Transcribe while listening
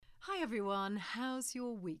Hi everyone, how's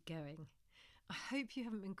your week going? I hope you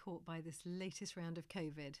haven't been caught by this latest round of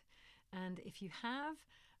COVID, and if you have,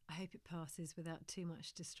 I hope it passes without too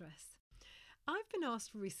much distress. I've been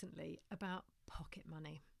asked recently about pocket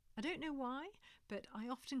money. I don't know why, but I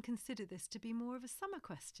often consider this to be more of a summer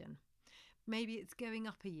question. Maybe it's going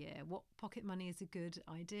up a year, what pocket money is a good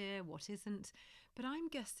idea, what isn't, but I'm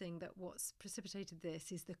guessing that what's precipitated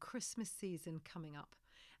this is the Christmas season coming up.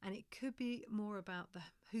 And it could be more about the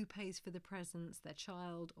who pays for the presents, their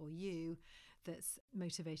child or you, that's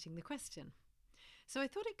motivating the question. So I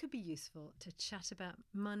thought it could be useful to chat about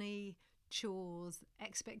money, chores,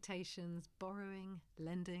 expectations, borrowing,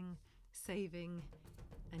 lending, saving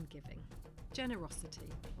and giving. Generosity,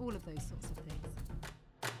 all of those sorts of things.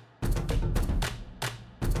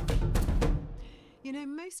 You know,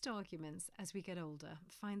 most arguments as we get older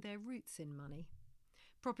find their roots in money.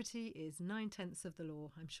 Property is 9/10 of the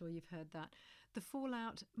law, I'm sure you've heard that. The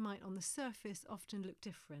fallout might on the surface often look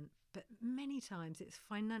different, but many times it's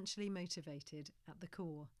financially motivated at the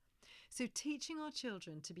core. So teaching our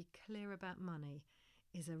children to be clear about money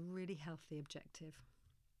is a really healthy objective.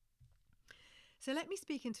 So let me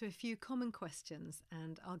speak into a few common questions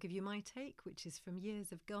and I'll give you my take, which is from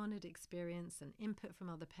years of garnered experience and input from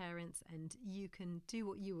other parents, and you can do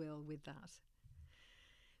what you will with that.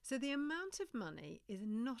 So the amount of money is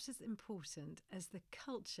not as important as the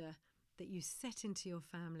culture that you set into your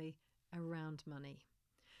family around money.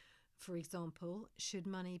 For example, should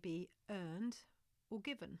money be earned or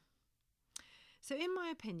given? So in my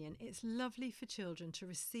opinion, it's lovely for children to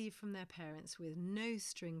receive from their parents with no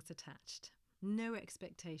strings attached, no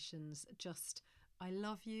expectations, just, I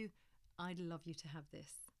love you, I'd love you to have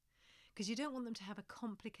this. Because you don't want them to have a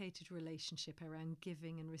complicated relationship around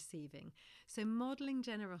giving and receiving. So modelling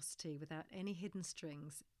generosity without any hidden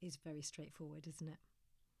strings is very straightforward, isn't it?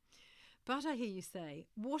 But I hear you say,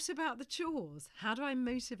 what about the chores? How do I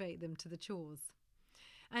motivate them to the chores?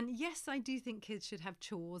 And yes, I do think kids should have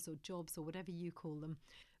chores or jobs or whatever you call them.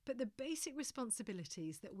 But the basic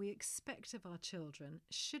responsibilities that we expect of our children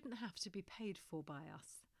shouldn't have to be paid for by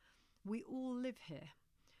us. We all live here.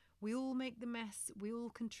 We all make the mess, we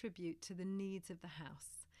all contribute to the needs of the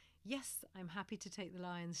house. Yes, I'm happy to take the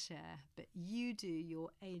lion's share, but you do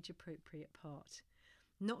your age-appropriate part.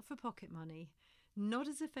 Not for pocket money, not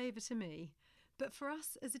as a favour to me, but for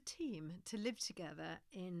us as a team to live together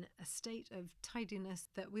in a state of tidiness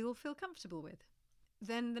that we all feel comfortable with.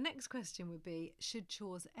 Then the next question would be, should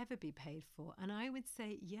chores ever be paid for? And I would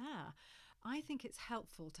say, yeah. I think it's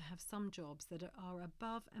helpful to have some jobs that are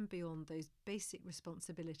above and beyond those basic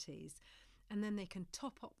responsibilities, and then they can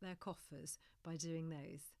top up their coffers by doing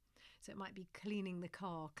those. So it might be cleaning the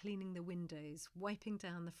car, cleaning the windows, wiping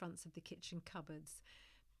down the fronts of the kitchen cupboards,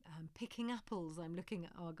 picking apples, I'm looking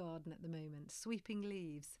at our garden at the moment, sweeping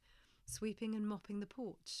leaves, sweeping and mopping the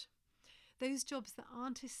porch. Those jobs that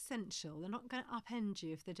aren't essential, they're not going to upend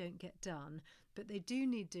you if they don't get done, but they do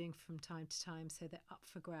need doing from time to time, so they're up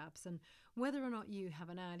for grabs. And whether or not you have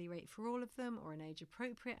an hourly rate for all of them or an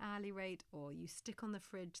age-appropriate hourly rate, or you stick on the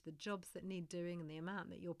fridge the jobs that need doing and the amount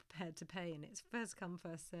that you're prepared to pay, and it's first come,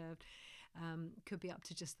 first served, could be up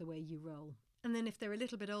to just the way you roll. And then if they're a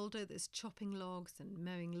little bit older, there's chopping logs and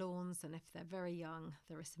mowing lawns, and if they're very young,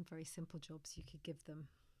 there are some very simple jobs you could give them.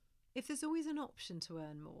 If there's always an option to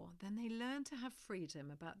earn more, then they learn to have freedom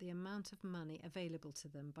about the amount of money available to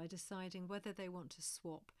them by deciding whether they want to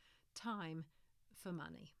swap time for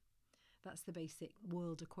money. That's the basic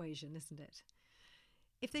world equation, isn't it?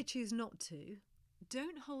 If they choose not to,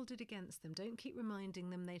 don't hold it against them. Don't keep reminding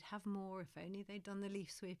them they'd have more if only they'd done the leaf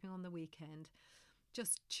sweeping on the weekend.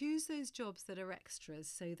 Just choose those jobs that are extras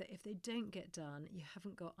so that if they don't get done, you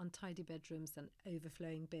haven't got untidy bedrooms and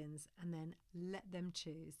overflowing bins, and then let them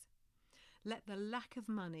choose. Let the lack of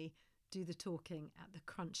money do the talking at the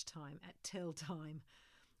crunch time, at till time,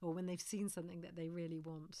 or when they've seen something that they really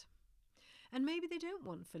want. And maybe they don't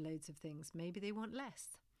want for loads of things. Maybe they want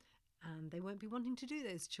less, and they won't be wanting to do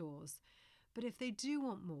those chores. But if they do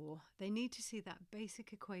want more, they need to see that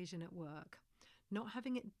basic equation at work, not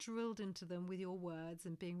having it drilled into them with your words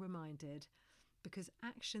and being reminded, because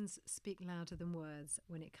actions speak louder than words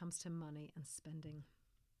when it comes to money and spending.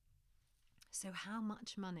 So how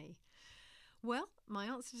much money? Well, my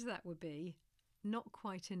answer to that would be not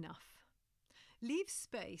quite enough. Leave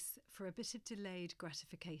space for a bit of delayed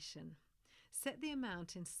gratification. Set the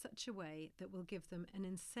amount in such a way that will give them an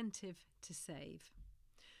incentive to save.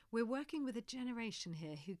 We're working with a generation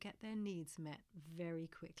here who get their needs met very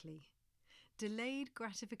quickly. Delayed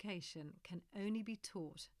gratification can only be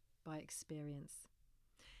taught by experience.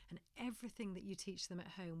 And everything that you teach them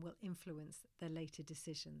at home will influence their later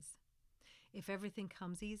decisions. If everything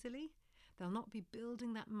comes easily, they'll not be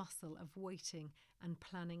building that muscle of waiting and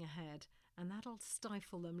planning ahead, and that'll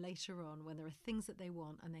stifle them later on when there are things that they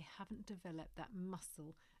want and they haven't developed that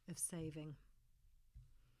muscle of saving.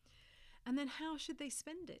 And then how should they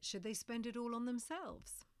spend it? Should they spend it all on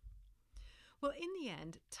themselves? Well, in the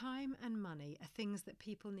end, time and money are things that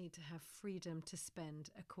people need to have freedom to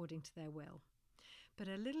spend according to their will. But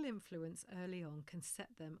a little influence early on can set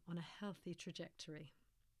them on a healthy trajectory.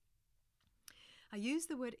 I use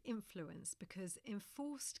the word influence because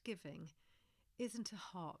enforced giving isn't a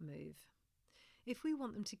heart move. If we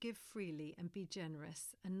want them to give freely and be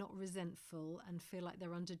generous and not resentful and feel like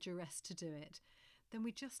they're under duress to do it, then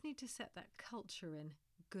we just need to set that culture in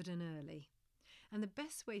good and early. And the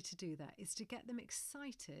best way to do that is to get them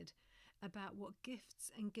excited about what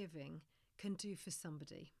gifts and giving can do for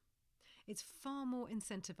somebody. It's far more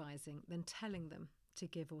incentivizing than telling them to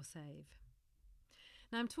give or save.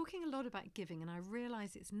 Now, I'm talking a lot about giving, and I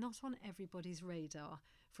realise it's not on everybody's radar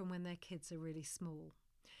from when their kids are really small.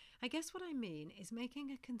 I guess what I mean is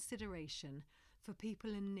making a consideration for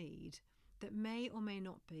people in need that may or may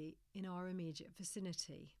not be in our immediate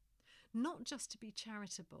vicinity. Not just to be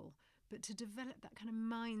charitable, but to develop that kind of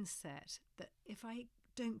mindset that if I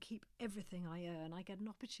don't keep everything I earn, I get an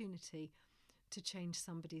opportunity to change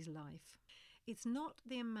somebody's life. It's not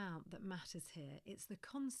the amount that matters here, it's the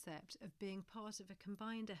concept of being part of a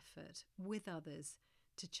combined effort with others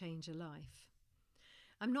to change a life.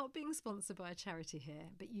 I'm not being sponsored by a charity here,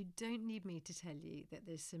 but you don't need me to tell you that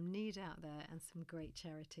there's some need out there and some great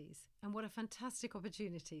charities. And what a fantastic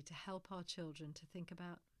opportunity to help our children to think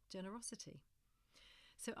about generosity.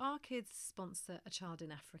 So our kids sponsor a child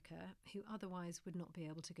in Africa who otherwise would not be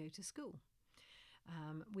able to go to school.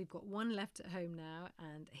 We've got one left at home now,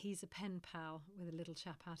 and he's a pen pal with a little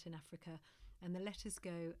chap out in Africa, and the letters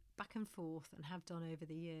go back and forth and have done over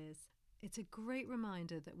the years. It's a great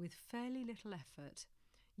reminder that with fairly little effort,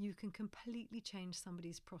 you can completely change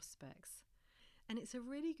somebody's prospects. And it's a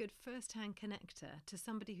really good first-hand connector to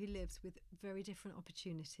somebody who lives with very different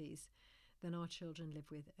opportunities than our children live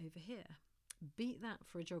with over here. Beat that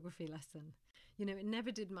for a geography lesson. You know, it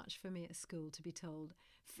never did much for me at school to be told,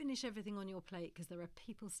 finish everything on your plate because there are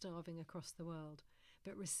people starving across the world.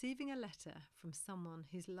 But receiving a letter from someone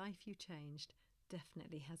whose life you changed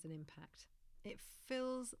definitely has an impact. It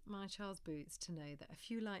fills my child's boots to know that a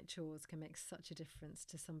few light chores can make such a difference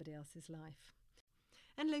to somebody else's life.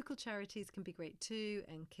 And local charities can be great too,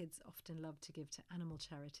 and kids often love to give to animal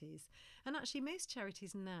charities. And actually most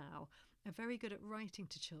charities now are very good at writing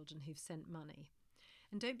to children who've sent money.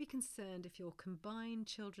 And don't be concerned if your combined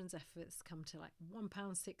children's efforts come to like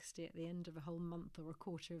 £1.60 at the end of a whole month or a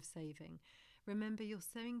quarter of saving. Remember, you're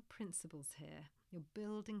sowing principles here, you're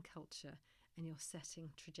building culture, and you're setting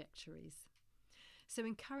trajectories. So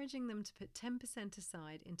encouraging them to put 10%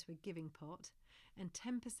 aside into a giving pot and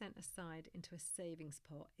 10% aside into a savings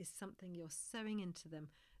pot is something you're sowing into them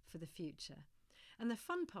for the future. And the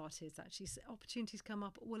fun part is actually opportunities come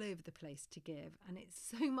up all over the place to give, and it's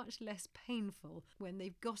so much less painful when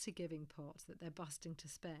they've got a giving pot that they're busting to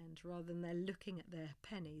spend, rather than they're looking at their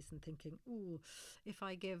pennies and thinking, ooh, if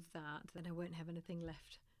I give that, then I won't have anything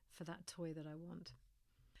left for that toy that I want.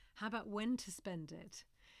 How about when to spend it?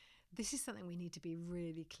 This is something we need to be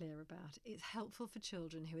really clear about. It's helpful for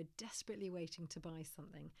children who are desperately waiting to buy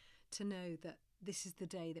something to know that this is the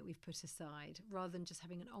day that we've put aside, rather than just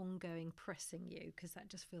having an ongoing pressing you, because that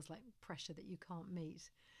just feels like pressure that you can't meet.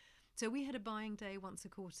 So we had a buying day once a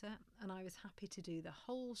quarter, and I was happy to do the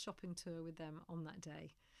whole shopping tour with them on that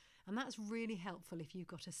day. And that's really helpful if you've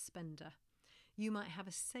got a spender. You might have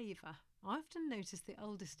a saver. I often notice the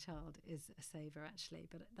oldest child is a saver actually,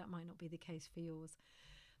 but that might not be the case for yours.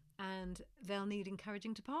 And they'll need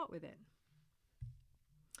encouraging to part with it.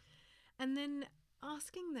 And then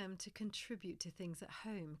asking them to contribute to things at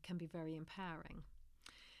home can be very empowering.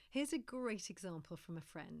 Here's a great example from a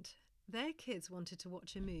friend. Their kids wanted to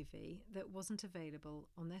watch a movie that wasn't available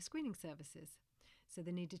on their screening services, so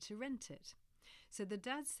they needed to rent it. So the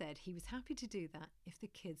dad said he was happy to do that if the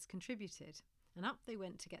kids contributed, and up they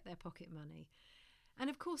went to get their pocket money. And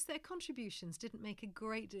of course their contributions didn't make a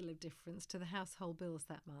great deal of difference to the household bills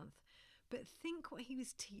that month. But think what he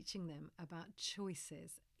was teaching them about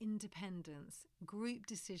choices, independence, group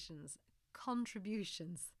decisions,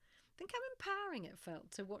 contributions. Think how empowering it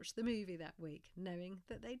felt to watch the movie that week, knowing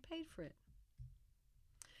that they'd paid for it.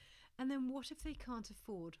 And then what if they can't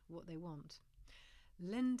afford what they want?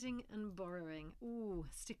 Lending and borrowing. Ooh,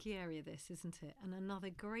 sticky area this, isn't it? And another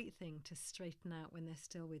great thing to straighten out when they're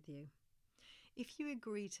still with you. If you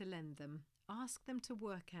agree to lend them, ask them to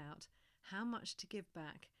work out how much to give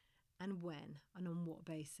back and when and on what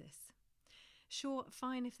basis. Sure,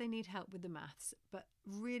 fine if they need help with the maths, but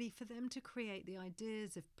really for them to create the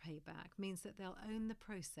ideas of payback means that they'll own the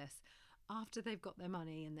process after they've got their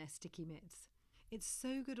money in their sticky mitts. It's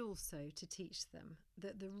so good also to teach them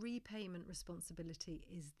that the repayment responsibility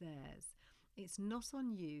is theirs. It's not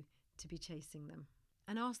on you to be chasing them.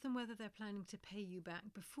 And ask them whether they're planning to pay you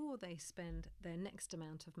back before they spend their next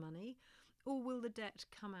amount of money, or will the debt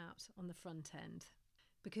come out on the front end?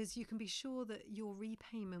 Because you can be sure that your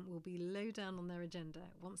repayment will be low down on their agenda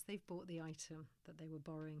once they've bought the item that they were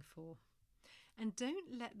borrowing for. And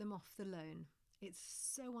don't let them off the loan. It's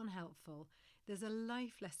so unhelpful. There's a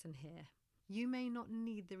life lesson here. You may not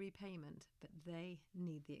need the repayment, but they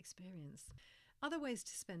need the experience. Other ways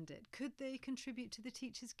to spend it. Could they contribute to the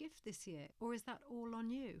teacher's gift this year, or is that all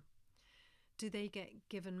on you? Do they get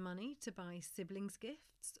given money to buy siblings'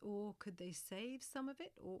 gifts, or could they save some of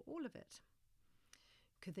it or all of it?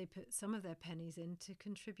 Could they put some of their pennies in to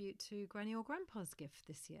contribute to Granny or Grandpa's gift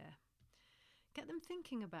this year? Get them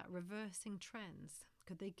thinking about reversing trends.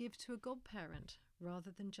 Could they give to a godparent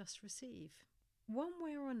rather than just receive? One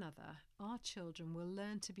way or another, our children will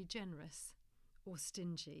learn to be generous or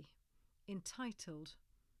stingy, entitled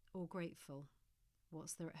or grateful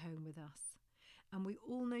once they're at home with us. And we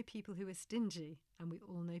all know people who are stingy, and we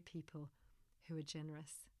all know people who are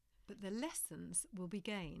generous. But the lessons will be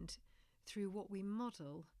gained through what we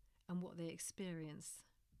model and what they experience,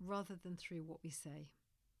 rather than through what we say.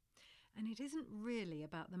 And it isn't really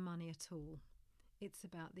about the money at all. It's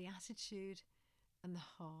about the attitude and the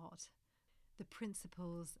heart, the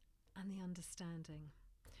principles and the understanding.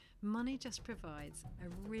 Money just provides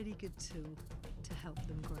a really good tool to help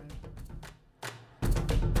them grow.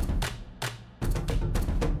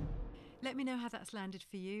 Let me know how that's landed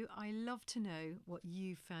for you. I love to know what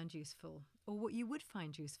you've found useful, or what you would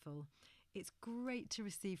find useful. It's great to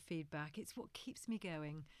receive feedback. It's what keeps me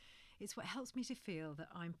going. It's what helps me to feel that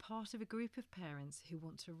I'm part of a group of parents who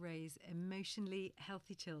want to raise emotionally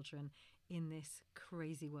healthy children in this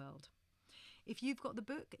crazy world. If you've got the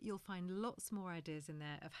book, you'll find lots more ideas in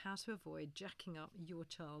there of how to avoid jacking up your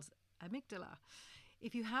child's amygdala.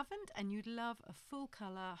 If you haven't and you'd love a full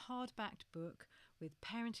colour, hard-backed book with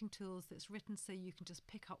parenting tools that's written so you can just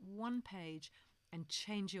pick up one page and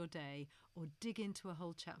change your day, or dig into a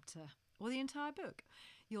whole chapter, or the entire book,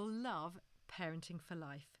 you'll love Parenting for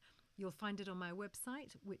Life. You'll find it on my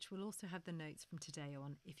website, which will also have the notes from today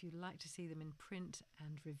on, if you'd like to see them in print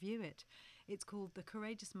and review it. It's called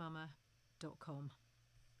thecourageousmama.com.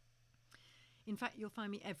 In fact, you'll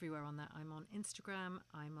find me everywhere on that. I'm on Instagram,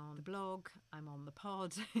 I'm on the blog, I'm on the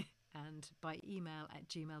pod, and by email at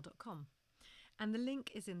gmail.com. And the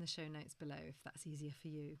link is in the show notes below if that's easier for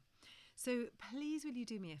you. So please will you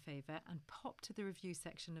do me a favour and pop to the review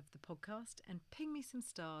section of the podcast and ping me some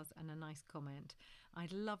stars and a nice comment.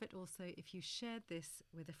 I'd love it also if you shared this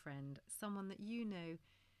with a friend, someone that you know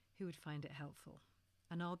who would find it helpful.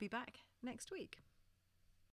 And I'll be back next week.